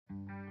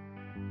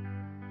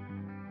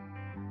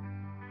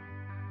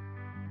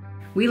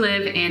We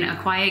live in a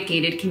quiet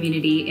gated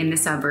community in the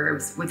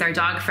suburbs with our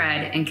dog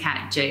Fred and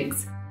cat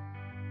Jigs.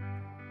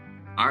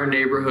 Our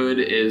neighborhood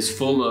is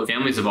full of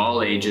families of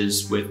all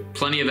ages with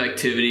plenty of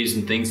activities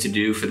and things to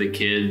do for the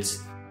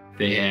kids.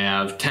 They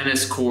have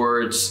tennis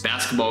courts,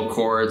 basketball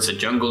courts, a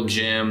jungle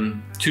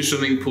gym, 2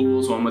 swimming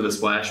pools, one with a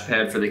splash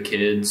pad for the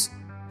kids.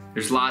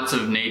 There's lots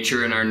of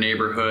nature in our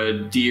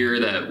neighborhood, deer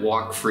that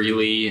walk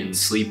freely and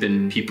sleep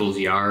in people's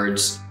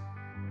yards.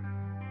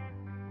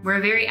 We're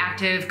a very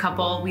active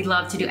couple. We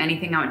love to do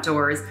anything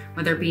outdoors,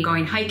 whether it be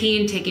going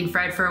hiking, taking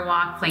Fred for a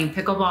walk, playing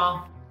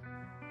pickleball.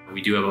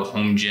 We do have a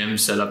home gym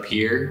set up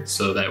here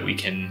so that we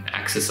can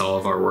access all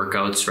of our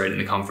workouts right in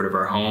the comfort of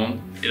our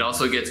home. It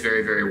also gets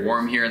very, very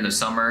warm here in the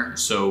summer,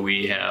 so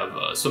we have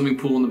a swimming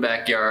pool in the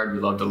backyard. We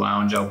love to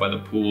lounge out by the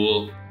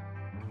pool.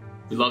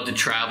 We love to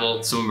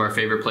travel. Some of our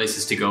favorite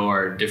places to go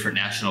are different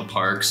national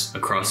parks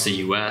across the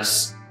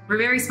US. We're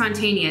very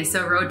spontaneous,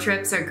 so road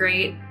trips are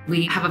great.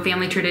 We have a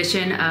family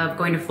tradition of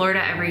going to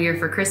Florida every year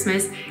for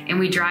Christmas, and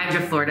we drive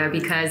to Florida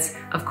because,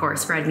 of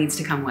course, Fred needs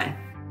to come with.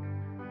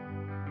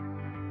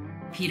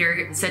 Peter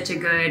is such a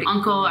good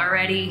uncle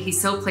already.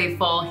 He's so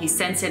playful, he's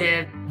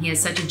sensitive, he has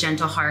such a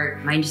gentle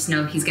heart. I just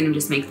know he's gonna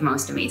just make the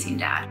most amazing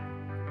dad.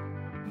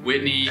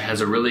 Whitney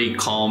has a really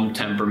calm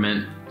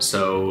temperament,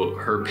 so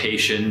her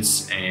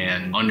patience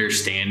and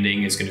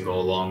understanding is gonna go a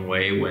long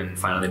way when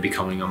finally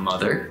becoming a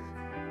mother.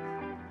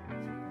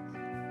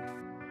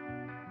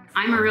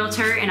 I'm a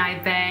realtor and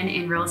I've been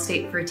in real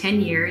estate for 10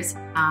 years.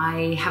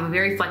 I have a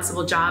very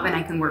flexible job and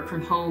I can work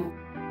from home.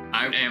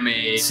 I am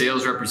a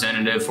sales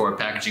representative for a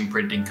packaging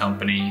printing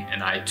company,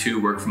 and I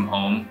too work from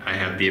home. I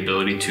have the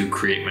ability to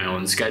create my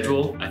own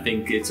schedule. I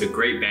think it's a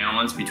great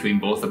balance between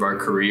both of our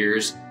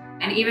careers.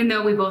 And even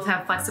though we both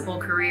have flexible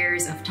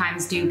careers, if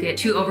times do get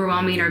too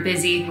overwhelming or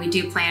busy, we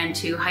do plan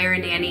to hire a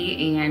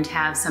nanny and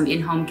have some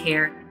in-home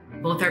care.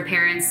 Both our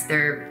parents,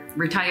 they're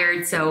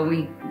retired, so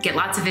we get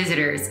lots of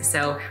visitors.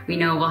 So we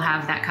know we'll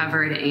have that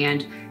covered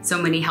and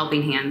so many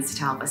helping hands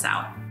to help us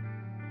out.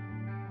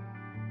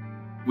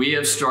 We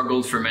have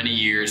struggled for many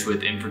years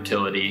with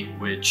infertility,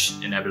 which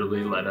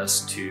inevitably led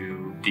us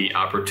to the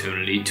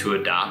opportunity to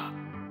adopt.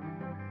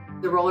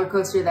 The roller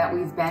coaster that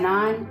we've been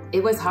on,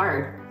 it was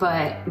hard,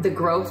 but the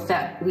growth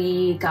that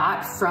we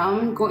got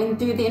from going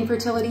through the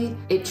infertility,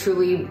 it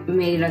truly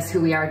made us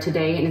who we are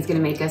today and is going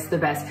to make us the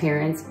best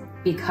parents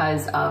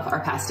because of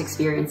our past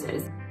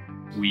experiences.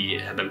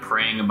 We have been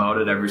praying about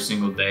it every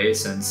single day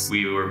since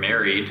we were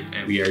married,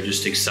 and we are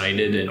just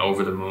excited and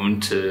over the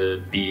moon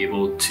to be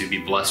able to be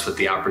blessed with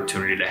the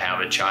opportunity to have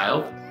a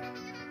child.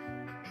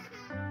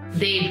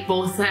 They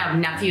both have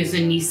nephews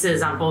and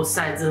nieces on both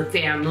sides of the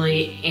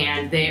family,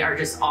 and they are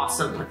just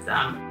awesome with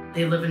them.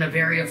 They live in a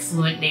very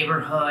affluent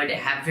neighborhood,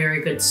 have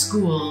very good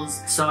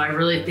schools, so I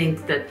really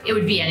think that it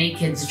would be any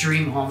kid's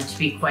dream home, to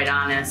be quite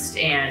honest.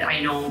 And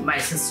I know my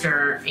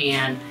sister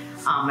and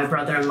my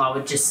brother-in-law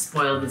would just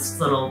spoil this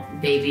little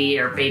baby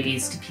or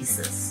babies to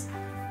pieces.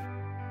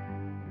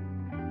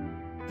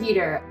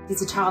 Peter,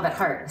 he's a child at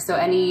heart, so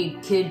any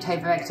kid type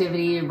of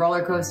activity,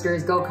 roller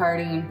coasters,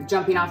 go-karting,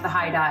 jumping off the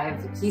high dive,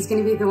 he's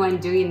gonna be the one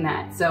doing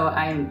that. So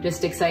I'm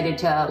just excited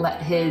to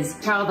let his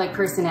childlike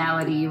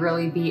personality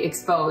really be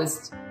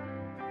exposed.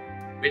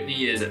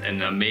 Whitney is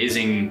an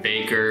amazing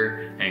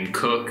baker and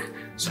cook,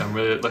 so I'm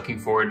really looking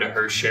forward to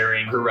her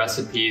sharing her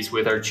recipes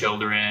with our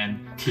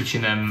children,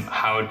 teaching them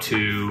how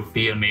to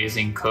be an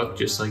amazing cook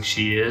just like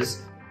she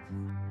is.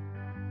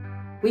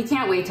 We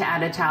can't wait to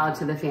add a child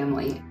to the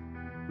family.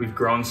 We've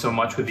grown so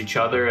much with each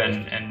other,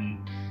 and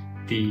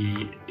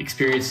the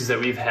experiences that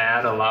we've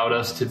had allowed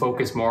us to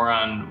focus more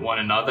on one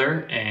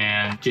another,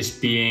 and just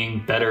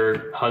being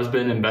better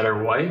husband and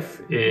better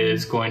wife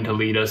is going to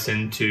lead us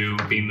into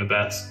being the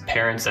best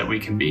parents that we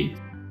can be.